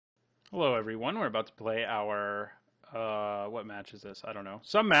Hello, everyone. We're about to play our what match is this? I don't know.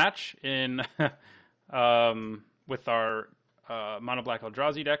 Some match in with our mono black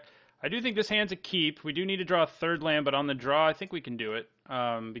Eldrazi deck. I do think this hand's a keep. We do need to draw a third land, but on the draw, I think we can do it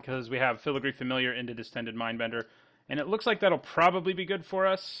because we have Filigree Familiar into Distended Mindbender, and it looks like that'll probably be good for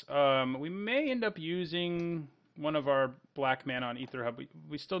us. We may end up using one of our black mana on Ether Hub.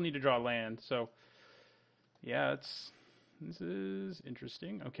 We still need to draw land, so yeah, this is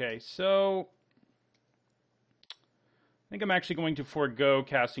interesting. Okay, so I think I'm actually going to forego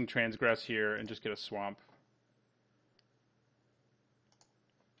casting Transgress here and just get a Swamp.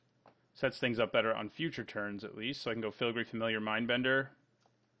 Sets things up better on future turns, at least, so I can go Filigree Familiar Mindbender.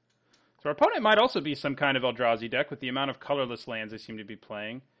 So our opponent might also be some kind of Eldrazi deck with the amount of colorless lands they seem to be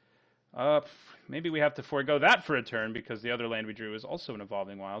playing. Maybe we have to forego that for a turn because the other land we drew is also an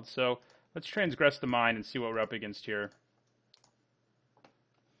Evolving Wild. So let's Transgress the Mind and see what we're up against here.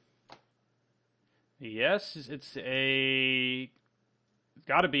 Yes, it's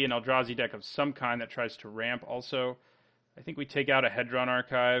got to be an Eldrazi deck of some kind that tries to ramp. Also, I think we take out a Hedron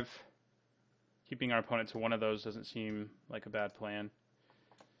Archive. Keeping our opponent to one of those doesn't seem like a bad plan.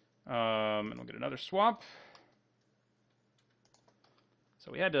 And we'll get another swamp.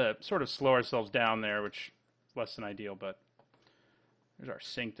 So we had to sort of slow ourselves down there, which is less than ideal, but there's our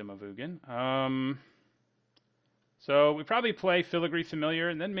Sanctum of Ugin. So we probably play Filigree Familiar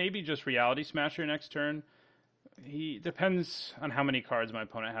and then maybe just Reality Smasher next turn. He depends on how many cards my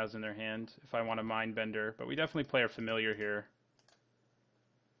opponent has in their hand if I want a Mindbender, but we definitely play our Familiar here.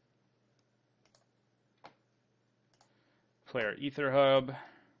 Play our Ether Hub.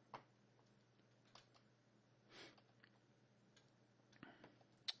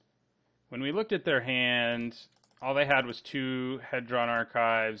 When we looked at their hand, all they had was 2 Hedron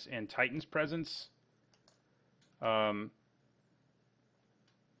Archives and Titan's Presence. If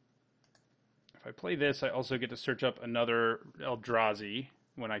I play this, I also get to search up another Eldrazi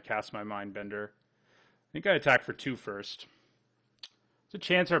when I cast my Mindbender. I think I attack for 2 first. There's a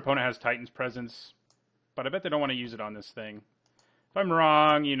chance our opponent has Titan's Presence, but I bet they don't want to use it on this thing. If I'm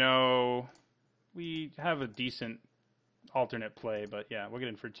wrong, you know, we have a decent alternate play, but yeah, we'll get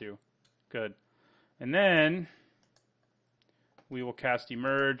in for 2. Good. And then we will cast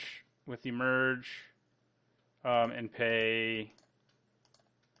Emerge with Emerge and pay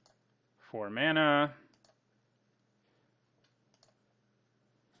 4 mana.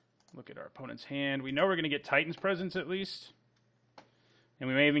 Look at our opponent's hand. We know we're going to get Titan's Presence at least. And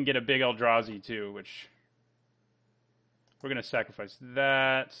we may even get a big Eldrazi too, which we're going to sacrifice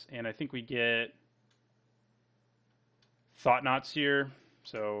that. And I think we get Thought-Knot Seer.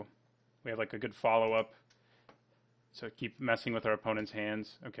 So we have like a good follow-up. So keep messing with our opponent's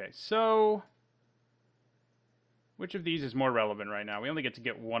hands. Okay, so which of these is more relevant right now? We only get to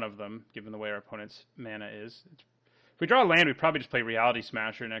get one of them, given the way our opponent's mana is. If we draw a land, we probably just play Reality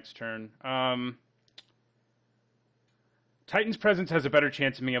Smasher next turn. Titan's Presence has a better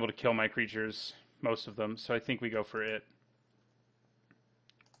chance of being able to kill my creatures, most of them, so I think we go for it.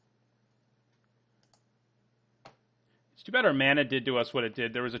 It's too bad our mana did to us what it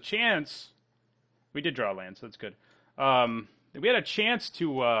did. There was a chance. We did draw a land, so that's good. We had a chance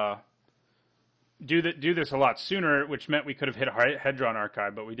to do this a lot sooner, which meant we could have hit a Hedron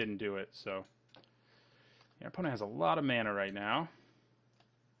Archive, but we didn't do it. So yeah, our opponent has a lot of mana right now.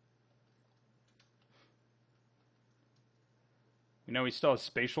 We know he still has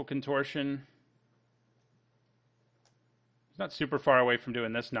Spatial Contortion. He's not super far away from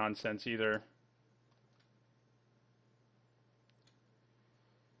doing this nonsense either.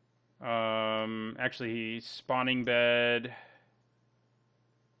 Actually, he's Spawning Bed.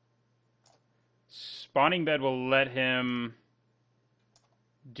 Spawning Bed will let him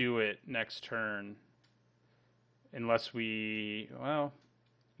do it next turn. Unless we... Well,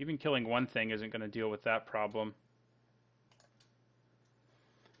 even killing one thing isn't going to deal with that problem.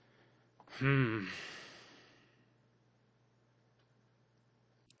 Freaking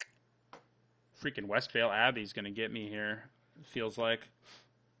Westvale Abbey's going to get me here, it feels like.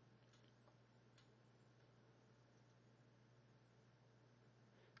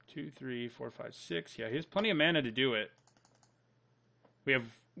 Two, three, four, five, six. Yeah, he has plenty of mana to do it. We have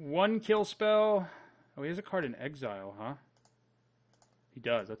 1 kill spell. Oh, he has a card in exile, huh? He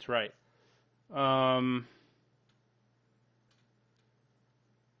does, that's right.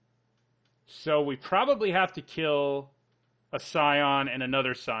 So we probably have to kill a Scion and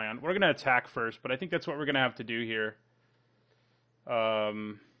another Scion. We're going to attack first, but I think that's what we're going to have to do here.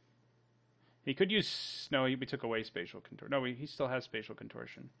 He could use... No, we took away Spatial Contortion. No, he still has Spatial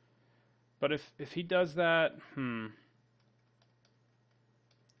Contortion. But if he does that...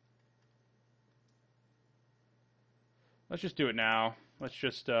 Let's just do it now. Let's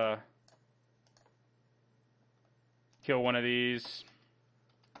just kill one of these.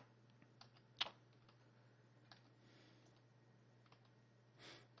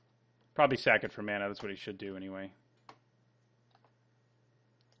 Probably sack it for mana. That's what he should do anyway.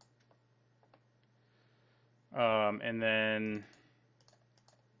 And then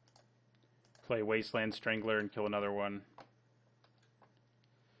play Wasteland Strangler and kill another one.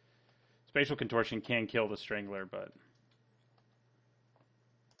 Spatial Contortion can kill the Strangler, but...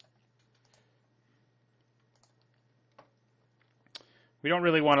 we don't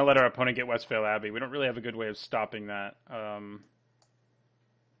really want to let our opponent get Westvale Abbey. We don't really have a good way of stopping that. All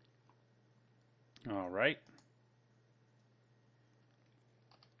right.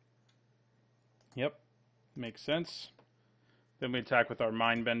 Yep. Makes sense. Then we attack with our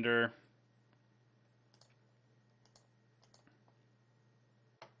Mindbender.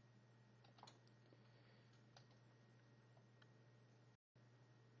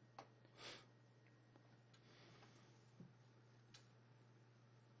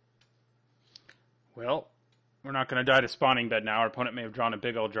 Well, we're not going to die to Spawning Bed now. Our opponent may have drawn a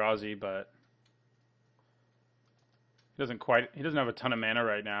big Eldrazi, but he doesn't have a ton of mana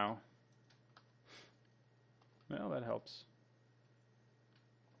right now. Well, that helps.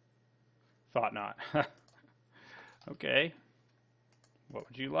 Thought not. Okay. What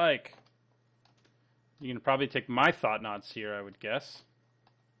would you like? You can probably take my Thought Knots here, I would guess.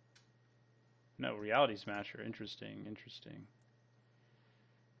 No, Reality Smasher. Interesting, interesting.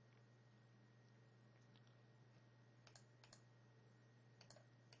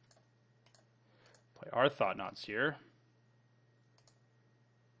 Play our Thought Knots here.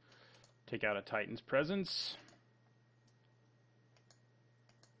 Take out a Titan's Presence.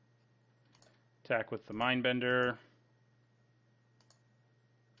 Attack with the Mindbender.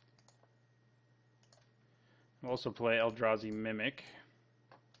 We'll also play Eldrazi Mimic.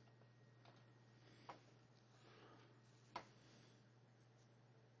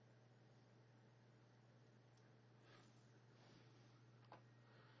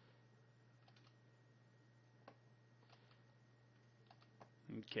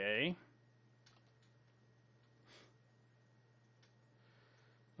 Okay.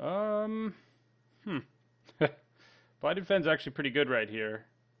 Blighted Fen's actually pretty good right here.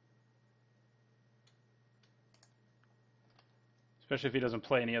 Especially if he doesn't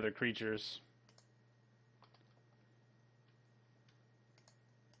play any other creatures.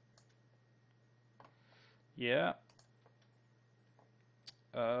 Yeah.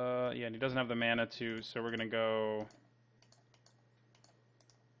 Yeah, and he doesn't have the mana to, so we're going to go...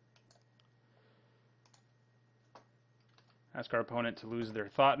 ask our opponent to lose their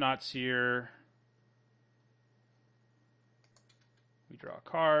Thought Knots here. We draw a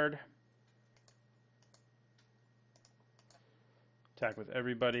card. Attack with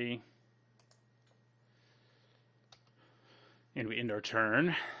everybody. And we end our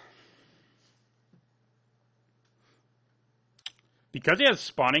turn. Because he has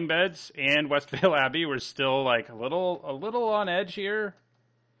Spawning Beds and Westvale Abbey, we're still like a little on edge here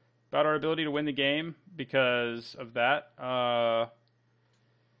about our ability to win the game because of that.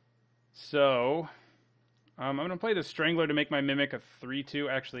 So I'm going to play the Strangler to make my Mimic a 3/2.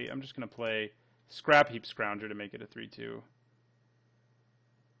 Actually, I'm just going to play Scrap Heap Scrounger to make it a 3/2.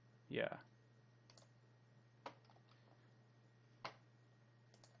 Yeah.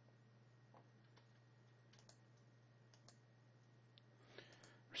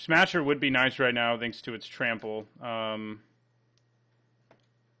 Smasher would be nice right now thanks to its trample.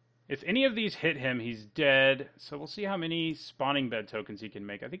 If any of these hit him, he's dead. So we'll see how many Spawning Bed tokens he can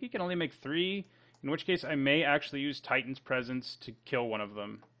make. I think he can only make 3, in which case I may actually use Titan's Presence to kill one of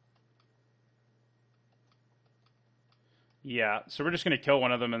them. Yeah, so we're just going to kill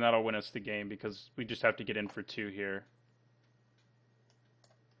one of them and that'll win us the game because we just have to get in for 2 here.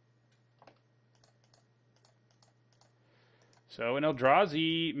 So an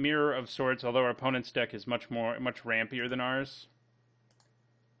Eldrazi Mirror of Sorts, although our opponent's deck is much rampier than ours.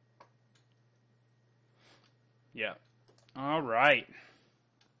 Yeah. All right.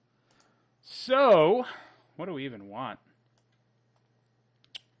 So, what do we even want?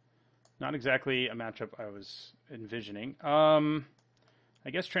 Not exactly a matchup I was envisioning. I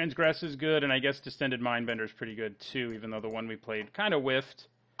guess Transgress is good, and I guess Distended Mindbender is pretty good too, even though the one we played kind of whiffed.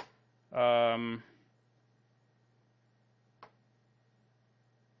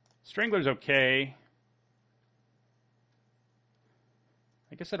 Strangler's okay.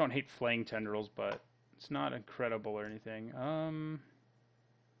 I guess I don't hate Flaying Tendrils, but it's not incredible or anything.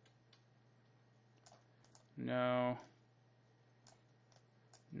 No.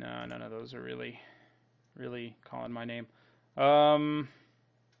 No, none of those are really calling my name. Um,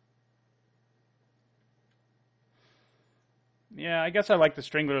 yeah, I guess I like the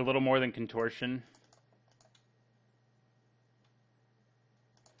Strangler a little more than Contortion.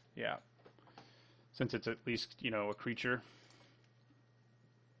 Yeah, since it's at least, you know, a creature.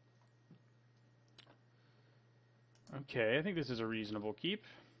 Okay, I think this is a reasonable keep.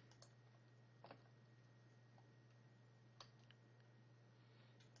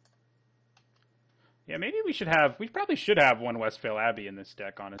 Yeah, maybe we probably should have one Westvale Abbey in this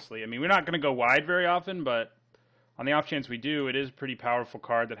deck, honestly. I mean, we're not going to go wide very often, but on the off chance we do, it is a pretty powerful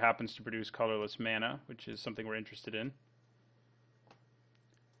card that happens to produce colorless mana, which is something we're interested in.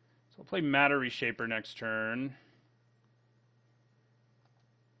 So we'll play Matter Reshaper next turn.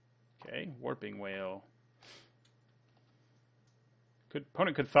 Okay, Warping Whale.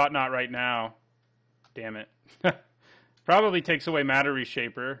 Opponent could Thought Knot right now. Damn it. Probably takes away Matter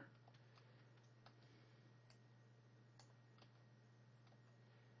Reshaper.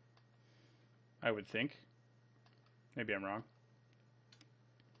 I would think. Maybe I'm wrong.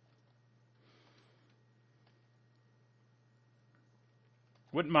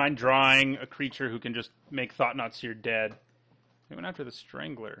 Wouldn't mind drawing a creature who can just make Thought Knot Seer dead. They went after the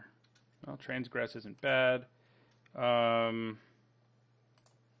Strangler. Well, Transgress isn't bad.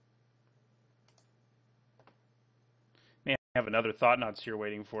 May have another Thought Knot Seer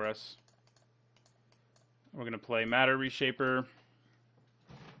waiting for us. We're going to play Matter Reshaper.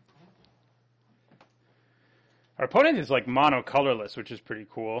 Our opponent is like mono colorless, which is pretty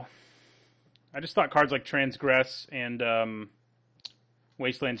cool. I just thought cards like Transgress and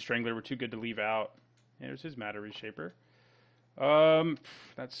Wasteland Strangler were too good to leave out. There's his Matter Reshaper.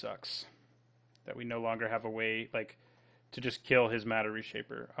 That sucks. That we no longer have a way, like, to just kill his Matter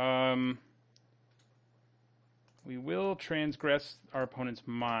Reshaper. We will transgress our opponent's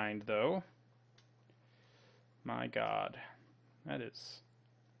mind, though. My God. That is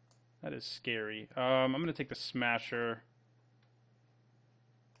scary. I'm going to take the Smasher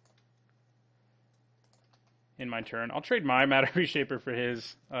in my turn. I'll trade my Matter Reshaper for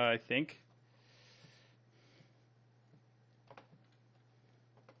his, I think.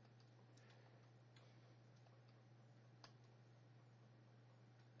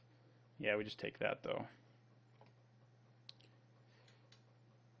 Yeah, we just take that, though.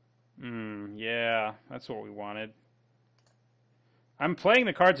 Yeah, that's what we wanted. I'm playing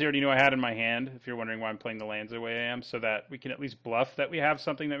the cards you already knew I had in my hand, if you're wondering why I'm playing the lands the way I am, so that we can at least bluff that we have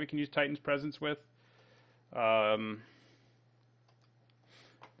something that we can use Titan's Presence with. It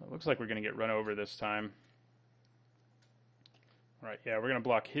looks like we're going to get run over this time. Alright, yeah, we're going to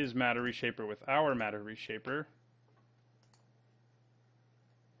block his Matter Reshaper with our Matter Reshaper.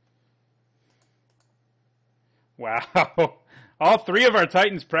 Wow. All three of our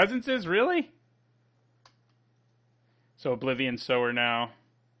Titan's Presences? Really? So Oblivion Sower now.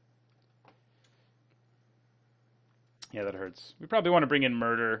 Yeah, that hurts. We probably want to bring in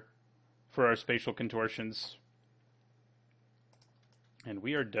Murder for our Spatial Contortions. And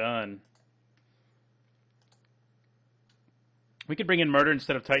we are done. We could bring in Murder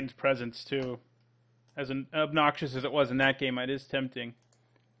instead of Titan's Presence, too. As obnoxious as it was in that game, it is tempting.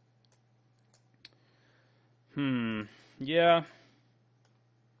 Yeah.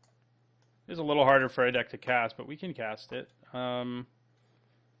 It's a little harder for a deck to cast, but we can cast it. Yeah.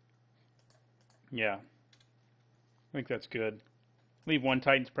 I think that's good. Leave one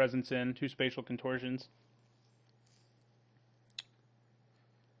Titan's Presence in, 2 Spatial Contortions.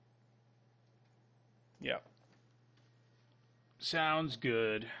 Yeah. Sounds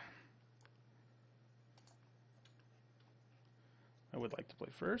good. I would like to play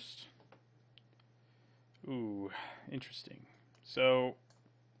first. Ooh, interesting. So,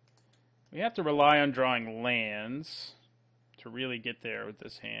 we have to rely on drawing lands to really get there with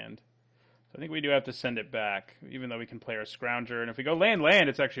this hand. So I think we do have to send it back, even though we can play our Scrounger. And if we go land,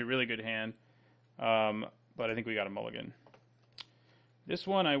 it's actually a really good hand. But I think we got a mulligan. This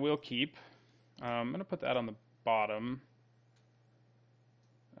one I will keep. I'm going to put that on the bottom.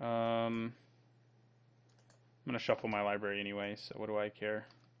 I'm going to shuffle my library anyway, so what do I care?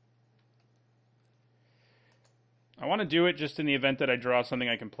 I want to do it just in the event that I draw something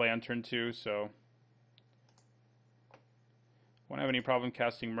I can play on turn 2, so won't have any problem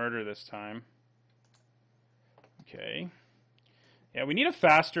casting Murder this time. Okay. Yeah, we need a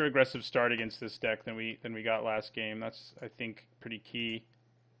faster aggressive start against this deck than we got last game. That's, I think, pretty key.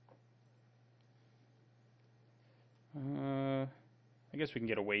 I guess we can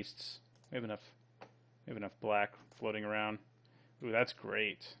get a Wastes. We have enough black floating around. Ooh, that's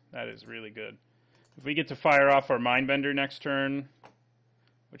great. That is really good. If we get to fire off our Mindbender next turn,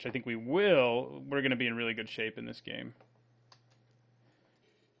 which I think we will, we're going to be in really good shape in this game.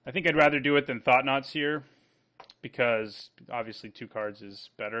 I think I'd rather do it than Thought-Knot Seer, because obviously 2 cards is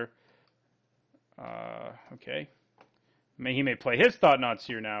better. Okay. He may play his Thought-Knot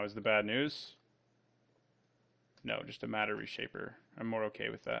Seer now is the bad news. No, just a Matter Reshaper. I'm more okay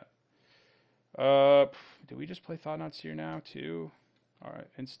with that. Did we just play Thought-Knot Seer now too? All right,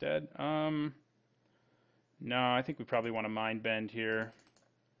 instead. No, I think we probably want to Mind Bend here.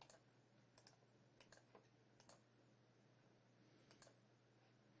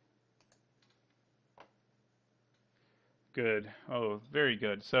 Good. Oh, very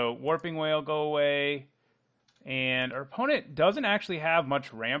good. So Warping Whale go away. And our opponent doesn't actually have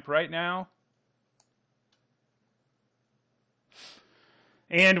much ramp right now.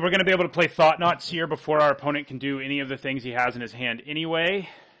 And we're going to be able to play Thought-Knot Seer before our opponent can do any of the things he has in his hand anyway.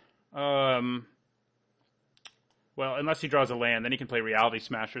 Well, unless he draws a land, then he can play Reality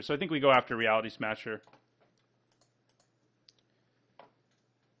Smasher. So I think we go after Reality Smasher.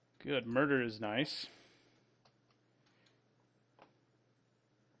 Good. Murder is nice.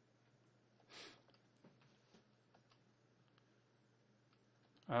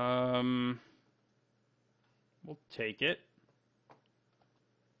 We'll take it.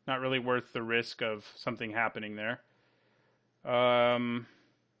 Not really worth the risk of something happening there. Now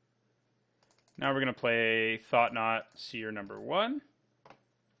we're going to play Thought-Knot Seer number 1.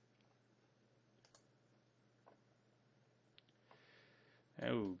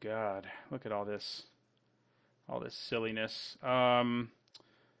 Oh, God. Look at all this silliness. I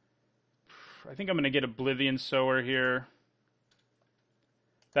think I'm going to get Oblivion Sower here.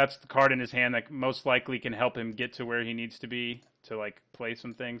 That's the card in his hand that most likely can help him get to where he needs to be to, like, play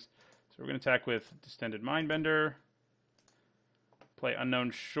some things. So we're going to attack with Distended Mindbender. Play Unknown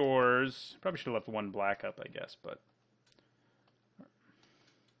Shores. Probably should have left 1 black up, I guess, but...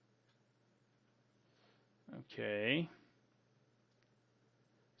 Okay.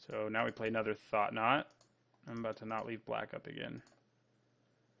 So now we play another Thought-Knot. I'm about to not leave black up again.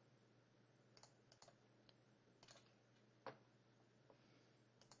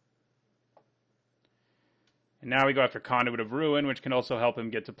 And now we go after Conduit of Ruin, which can also help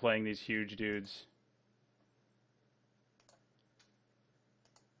him get to playing these huge dudes.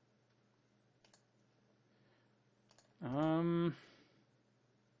 I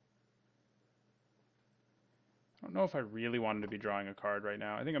don't know if I really wanted to be drawing a card right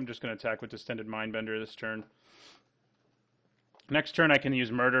now. I think I'm just going to attack with Distended Mindbender this turn. Next turn I can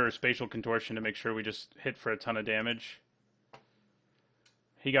use Murder or Spatial Contortion to make sure we just hit for a ton of damage.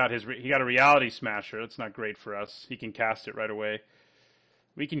 He got a Reality Smasher. That's not great for us. He can cast it right away.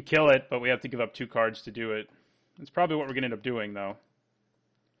 We can kill it, but we have to give up 2 cards to do it. That's probably what we're going to end up doing, though,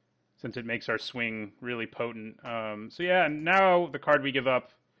 since it makes our swing really potent. So yeah, now the card we give up,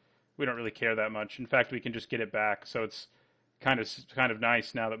 we don't really care that much. In fact, we can just get it back, so it's kind of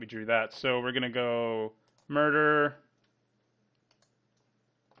nice now that we drew that. So we're going to go Murder.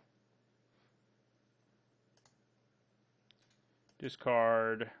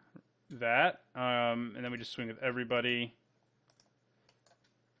 Discard that, and then we just swing with everybody.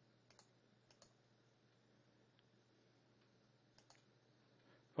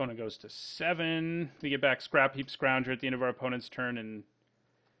 Opponent goes to 7. We get back Scrap Heap Scrounger at the end of our opponent's turn, and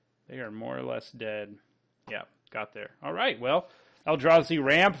they are more or less dead. Yeah, got there. All right, well, Eldrazi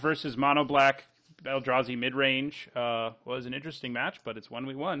Ramp versus Mono Black Eldrazi Midrange was an interesting match, but it's one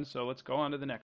we won, so let's go on to the next.